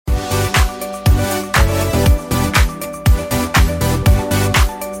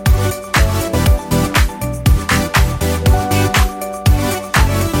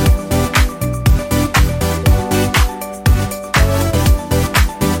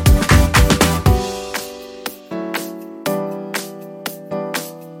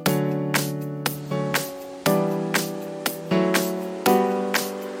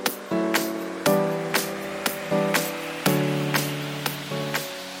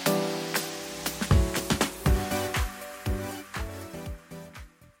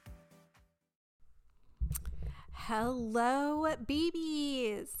Hello,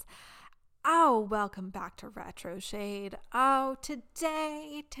 babies. Oh, welcome back to Retro Shade. Oh,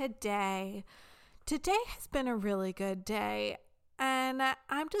 today has been a really good day, and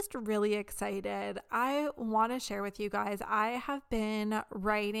I'm just really excited. I want to share with you guys, I have been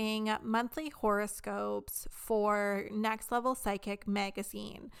writing monthly horoscopes for Next Level Psychic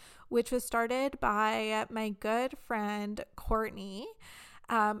magazine, which was started by my good friend Courtney,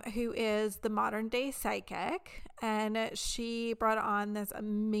 who is the modern day psychic, and she brought on this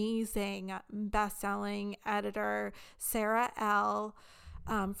amazing best-selling editor, Sarah L.,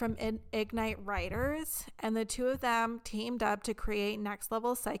 from Ignite Writers, and the two of them teamed up to create Next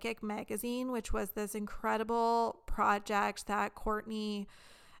Level Psychic magazine, which was this incredible project that Courtney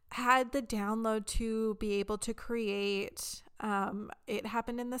had the download to be able to create. It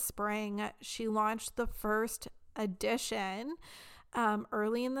happened in the spring. She launched the first edition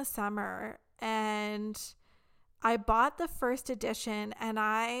early in the summer, and I bought the first edition and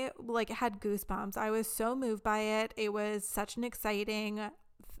I had goosebumps. I was so moved by it. It was such an exciting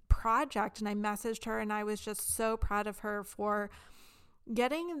project, and I messaged her and I was just so proud of her for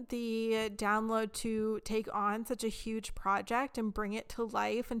getting the download to take on such a huge project and bring it to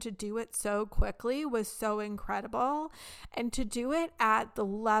life, and to do it so quickly was so incredible, and to do it at the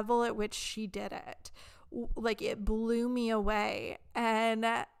level at which she did it. It blew me away. And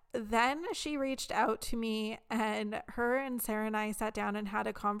then she reached out to me, and her and Sarah and I sat down and had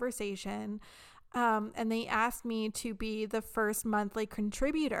a conversation. And they asked me to be the first monthly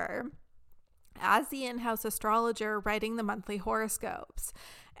contributor as the in-house astrologer writing the monthly horoscopes.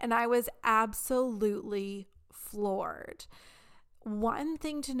 And I was absolutely floored. One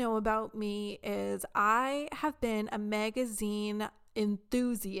thing to know about me is I have been a magazine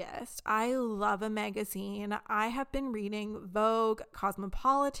enthusiast. I love a magazine. I have been reading Vogue,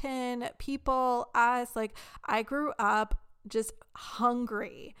 Cosmopolitan, People, Us. I grew up just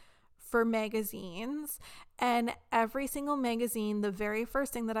hungry for magazines, and every single magazine, the very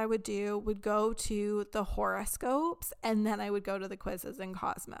first thing that I would do would go to the horoscopes, and then I would go to the quizzes in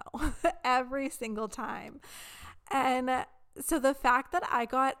Cosmo every single time. And so the fact that I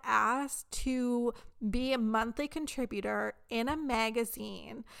got asked to be a monthly contributor in a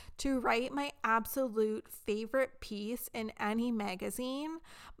magazine, to write my absolute favorite piece in any magazine,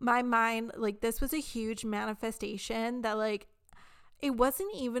 my mind, this was a huge manifestation that it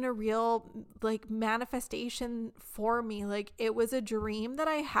wasn't even a real manifestation for me. It was a dream that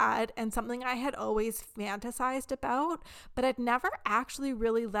I had and something I had always fantasized about, but I'd never actually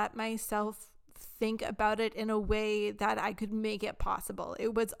really let myself think about it in a way that I could make it possible.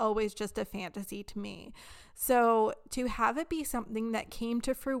 It was always just a fantasy to me. So to have it be something that came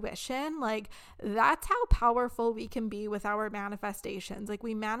to fruition, that's how powerful we can be with our manifestations.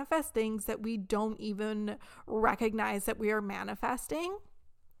 We manifest things that we don't even recognize that we are manifesting.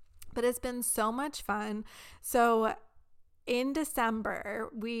 But it's been so much fun. So in December,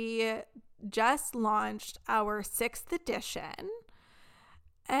 we just launched our 6th edition.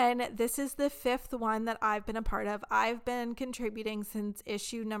 And this is the 5th one that I've been a part of. I've been contributing since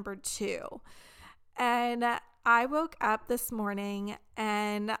issue number 2. And I woke up this morning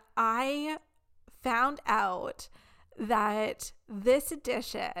and I found out that this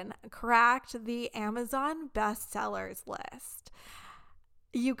edition cracked the Amazon bestsellers list.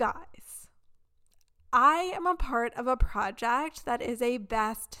 You guys, I am a part of a project that is a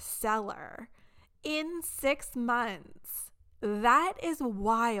bestseller in 6 months. That is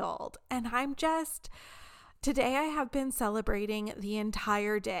wild. And today I have been celebrating the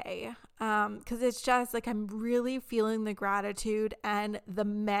entire day, because it's just I'm really feeling the gratitude and the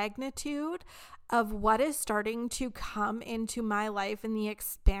magnitude of what is starting to come into my life, and the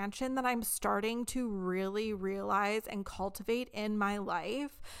expansion that I'm starting to really realize and cultivate in my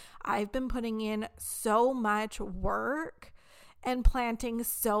life. I've been putting in so much work and planting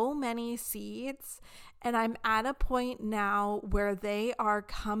so many seeds, and I'm at a point now where they are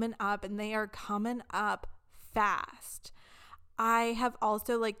coming up, and they are coming up fast. I have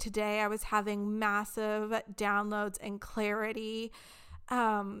also, today I was having massive downloads and clarity.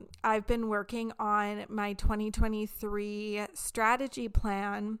 I've been working on my 2023 strategy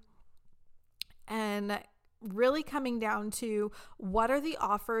plan, and really coming down to what are the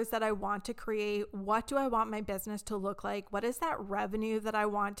offers that I want to create? What do I want my business to look like? What is that revenue that I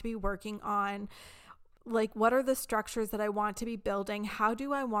want to be working on? What are the structures that I want to be building? How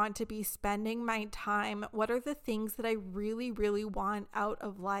do I want to be spending my time? What are the things that I really, really want out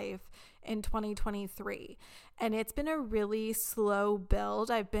of life in 2023? And it's been a really slow build.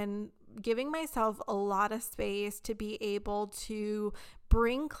 I've been giving myself a lot of space to be able to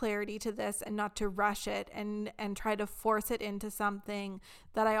bring clarity to this and not to rush it and try to force it into something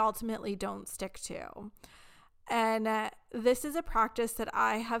that I ultimately don't stick to. And this is a practice that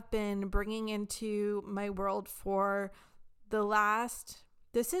I have been bringing into my world for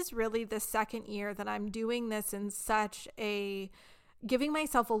this is really the second year that I'm doing this in giving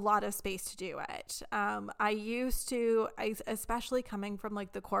myself a lot of space to do it. I especially coming from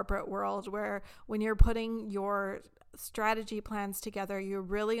like the corporate world, where when you're putting your strategy plans together, you're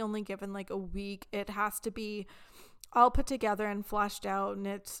really only given like a week. It has to be all put together and fleshed out, and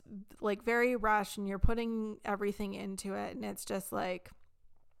it's like very rushed, and you're putting everything into it, and it's just like,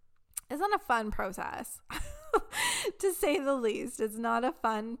 it's not a fun process to say the least. It's not a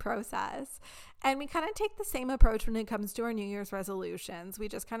fun process. And we kind of take the same approach when it comes to our New Year's resolutions. We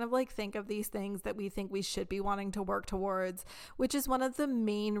just kind of like think of these things that we think we should be wanting to work towards, which is one of the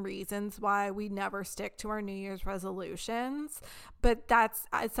main reasons why we never stick to our New Year's resolutions. But that's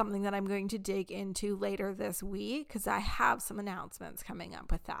something that I'm going to dig into later this week, because I have some announcements coming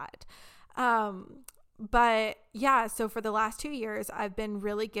up with that. But yeah, so for the last 2 years, I've been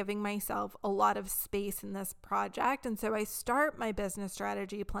really giving myself a lot of space in this project. And so I start my business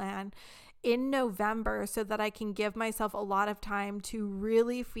strategy plan in November so that I can give myself a lot of time to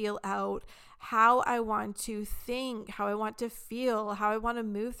really feel out how I want to think, how I want to feel, how I want to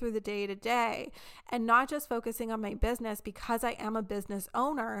move through the day to day, and not just focusing on my business. Because I am a business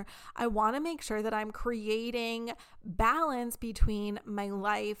owner, I want to make sure that I'm creating balance between my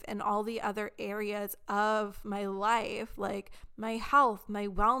life and all the other areas of my life, like my health, my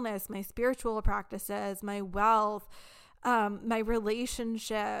wellness, my spiritual practices, my wealth, my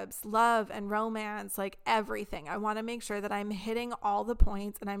relationships, love and romance, like everything. I want to make sure that I'm hitting all the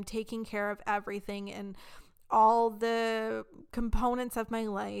points and I'm taking care of everything, and all the components of my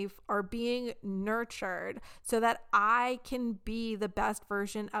life are being nurtured so that I can be the best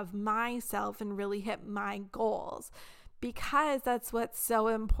version of myself and really hit my goals. Because that's what's so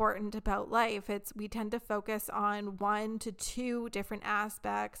important about life. We tend to focus on 1 to 2 different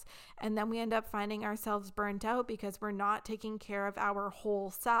aspects, and then we end up finding ourselves burnt out because we're not taking care of our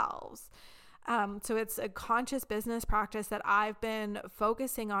whole selves. So it's a conscious business practice that I've been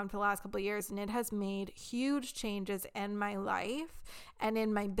focusing on for the last couple of years, and it has made huge changes in my life and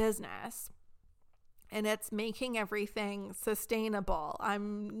in my business. And it's making everything sustainable.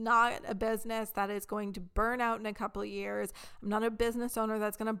 I'm not a business that is going to burn out in a couple of years. I'm not a business owner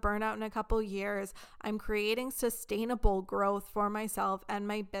that's going to burn out in a couple of years. I'm creating sustainable growth for myself and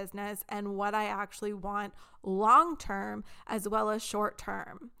my business and what I actually want long term as well as short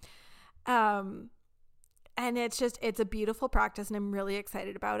term. And it's a beautiful practice, and I'm really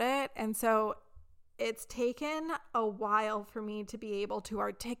excited about it. And so it's taken a while for me to be able to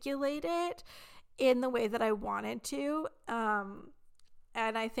articulate it in the way that I wanted to.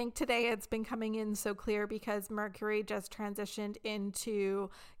 And I think today it's been coming in so clear because Mercury just transitioned into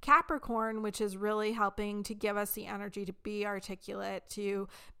Capricorn, which is really helping to give us the energy to be articulate, to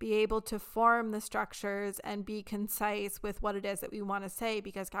be able to form the structures and be concise with what it is that we want to say,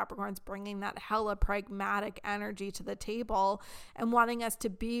 because Capricorn's bringing that hella pragmatic energy to the table and wanting us to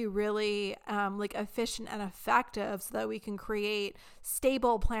be really like efficient and effective so that we can create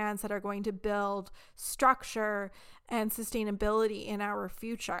stable plans that are going to build structure and sustainability in our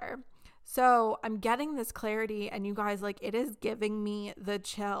future. So I'm getting this clarity, and you guys, like, it is giving me the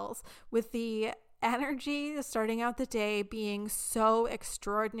chills with the energy starting out the day being so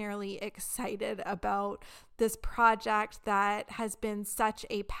extraordinarily excited about this project that has been such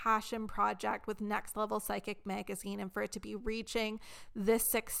a passion project with Next Level Psychic Magazine, and for it to be reaching this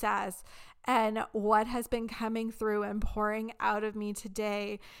success, and what has been coming through and pouring out of me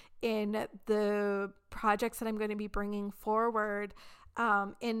today in the projects that I'm going to be bringing forward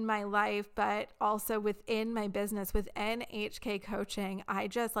in my life, but also within my business, within HK Coaching. I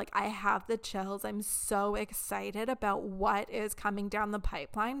have the chills. I'm so excited about what is coming down the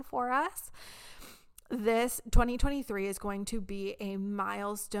pipeline for us. This 2023 is going to be a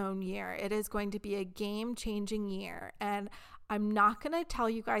milestone year. It is going to be a game-changing year. And I'm not going to tell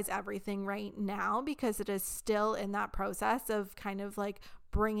you guys everything right now because it is still in that process of kind of like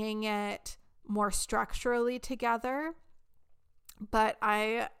bringing it more structurally together. But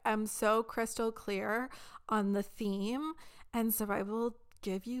I am so crystal clear on the theme. And so I will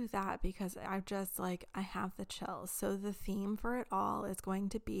give you that because I have the chills. So the theme for it all is going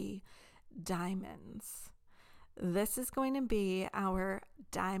to be diamonds. This is going to be our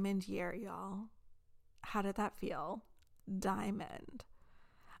diamond year, y'all. How did that feel? Diamond.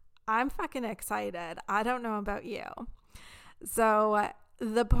 I'm fucking excited. I don't know about you. So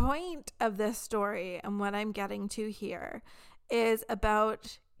the point of this story and what I'm getting to here is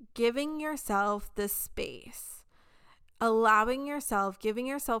about giving yourself the space, giving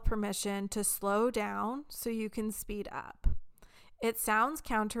yourself permission to slow down so you can speed up. It sounds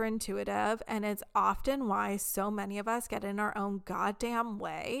counterintuitive, and it's often why so many of us get in our own goddamn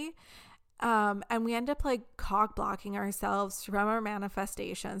way. And we end up like cock blocking ourselves from our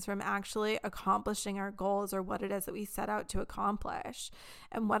manifestations, from actually accomplishing our goals or what it is that we set out to accomplish.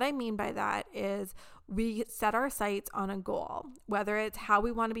 And what I mean by that is we set our sights on a goal, whether it's how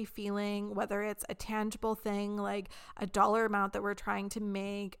we want to be feeling, whether it's a tangible thing like a dollar amount that we're trying to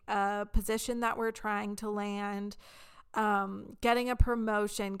make, a position that we're trying to land, getting a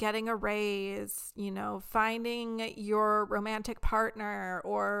promotion, getting a raise, finding your romantic partner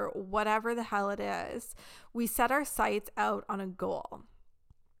or whatever the hell it is. We set our sights out on a goal.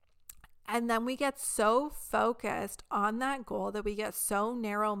 And then we get so focused on that goal that we get so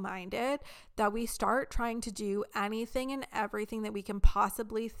narrow-minded that we start trying to do anything and everything that we can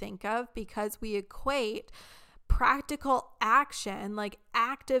possibly think of because we equate practical action, like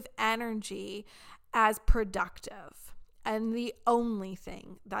active energy, as productive. And the only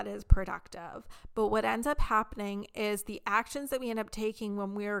thing that is productive. But what ends up happening is the actions that we end up taking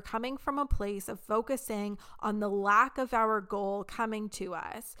when we're coming from a place of focusing on the lack of our goal coming to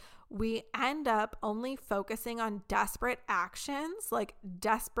us, we end up only focusing on desperate actions, like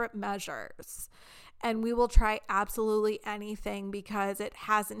desperate measures. And we will try absolutely anything because it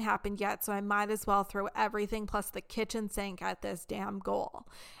hasn't happened yet. So I might as well throw everything plus the kitchen sink at this damn goal.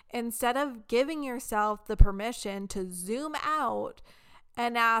 Instead of giving yourself the permission to zoom out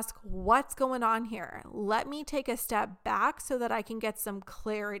and ask, what's going on here? Let me take a step back so that I can get some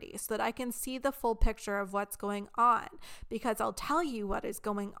clarity, so that I can see the full picture of what's going on. Because I'll tell you what is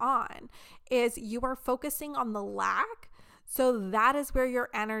going on is you are focusing on the lack. So that is where your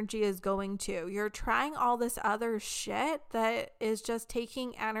energy is going to. You're trying all this other shit that is just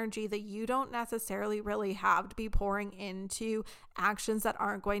taking energy that you don't necessarily really have to be pouring into actions that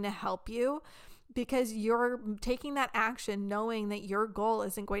aren't going to help you, because you're taking that action knowing that your goal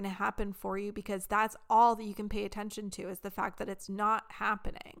isn't going to happen for you, because that's all that you can pay attention to is the fact that it's not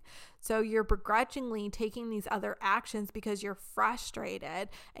happening. So you're begrudgingly taking these other actions because you're frustrated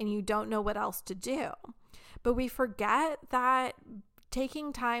and you don't know what else to do. But we forget that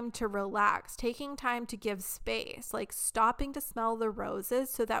taking time to relax, taking time to give space, like stopping to smell the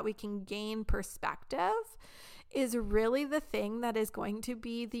roses so that we can gain perspective, is really the thing that is going to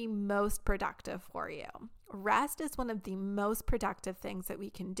be the most productive for you. Rest is one of the most productive things that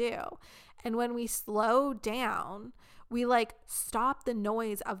we can do. And when we slow down, we like stop the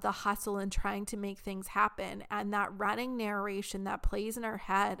noise of the hustle and trying to make things happen. And that running narration that plays in our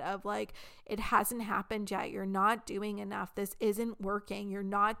head of like, it hasn't happened yet. You're not doing enough. This isn't working. You're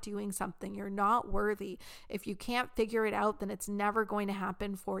not doing something. You're not worthy. If you can't figure it out, then it's never going to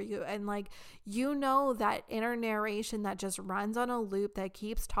happen for you. And like, that inner narration that just runs on a loop that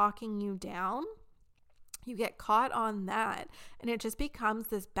keeps talking you down. You get caught on that, and it just becomes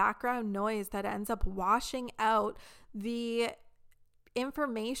this background noise that ends up washing out the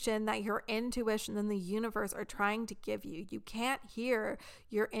information that your intuition and the universe are trying to give you. You can't hear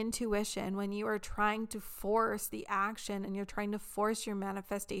your intuition when you are trying to force the action and you're trying to force your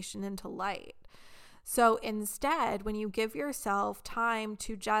manifestation into light. So instead, when you give yourself time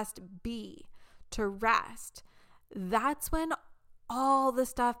to just be, to rest, that's when all the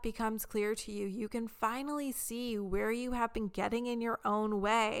stuff becomes clear to you. You can finally see where you have been getting in your own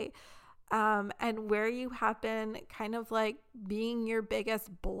way, and where you have been kind of like being your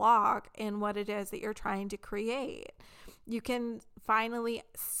biggest block in what it is that you're trying to create. You can finally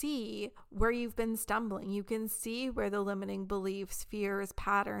see where you've been stumbling. You can see where the limiting beliefs, fears,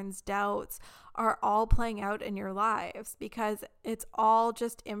 patterns, doubts are all playing out in your lives, because it's all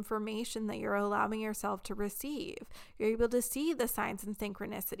just information that you're allowing yourself to receive. You're able to see the signs and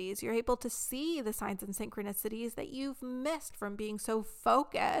synchronicities. You're able to see the signs and synchronicities that you've missed from being so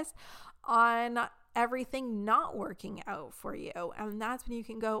focused on everything not working out for you. And that's when you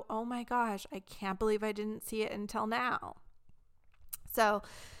can go, oh my gosh, I can't believe I didn't see it until now. So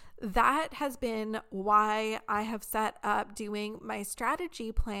that has been why I have set up doing my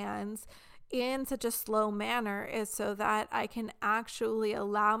strategy plans in such a slow manner, is so that I can actually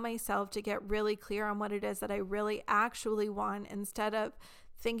allow myself to get really clear on what it is that I really actually want, instead of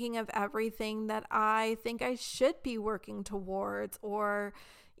thinking of everything that I think I should be working towards, or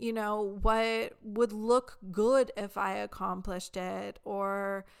what would look good if I accomplished it,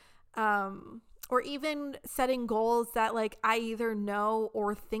 or or even setting goals that like I either know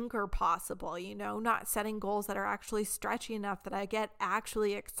or think are possible, not setting goals that are actually stretchy enough that I get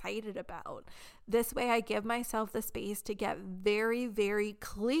actually excited about. This way I give myself the space to get very, very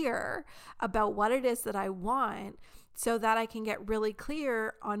clear about what it is that I want, so that I can get really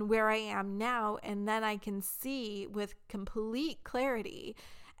clear on where I am now, and then I can see with complete clarity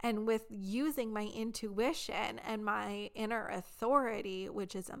and with using my intuition and my inner authority,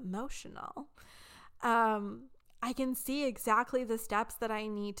 which is emotional. I can see exactly the steps that I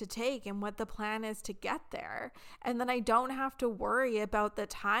need to take and what the plan is to get there. And then I don't have to worry about the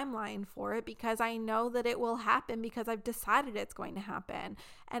timeline for it, because I know that it will happen because I've decided it's going to happen.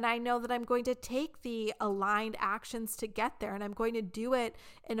 And I know that I'm going to take the aligned actions to get there, and I'm going to do it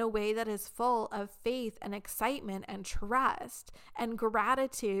in a way that is full of faith and excitement and trust and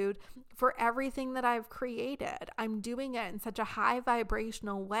gratitude for everything that I've created. I'm doing it in such a high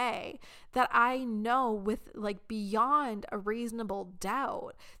vibrational way that I know with like beyond a reasonable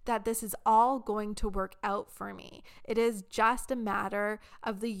doubt that this is all going to work out for me. It is just a matter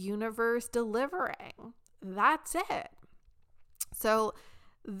of the universe delivering. That's it. So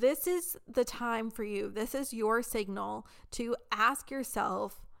this is the time for you. This is your signal to ask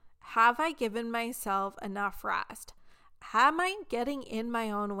yourself, have I given myself enough rest? Am I getting in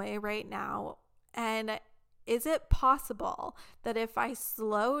my own way right now? And is it possible that if I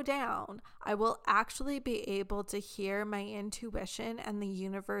slow down, I will actually be able to hear my intuition and the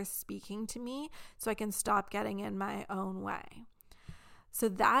universe speaking to me, so I can stop getting in my own way? So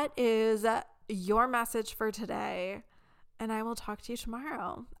that is your message for today. And I will talk to you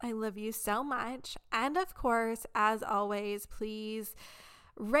tomorrow. I love you so much. And of course, as always, please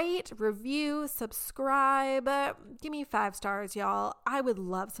rate, review, subscribe. Give me 5 stars, y'all. I would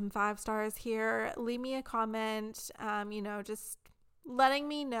love some 5 stars here. Leave me a comment, just letting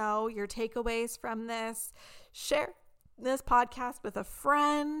me know your takeaways from this. Share this podcast with a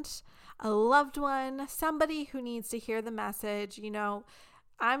friend, a loved one, somebody who needs to hear the message.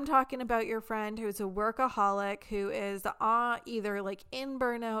 I'm talking about your friend who's a workaholic, who is either like in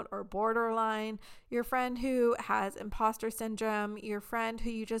burnout or borderline, your friend who has imposter syndrome, your friend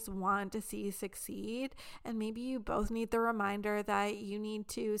who you just want to see succeed. And maybe you both need the reminder that you need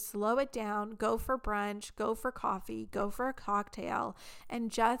to slow it down, go for brunch, go for coffee, go for a cocktail,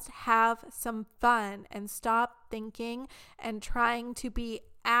 and just have some fun and stop thinking and trying to be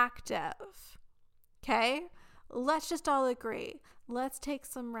active. Okay? Let's just all agree. Let's take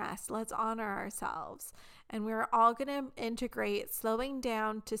some rest. Let's honor ourselves. And we're all going to integrate slowing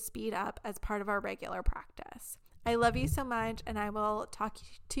down to speed up as part of our regular practice. I love you so much, and I will talk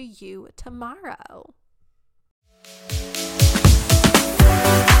to you tomorrow.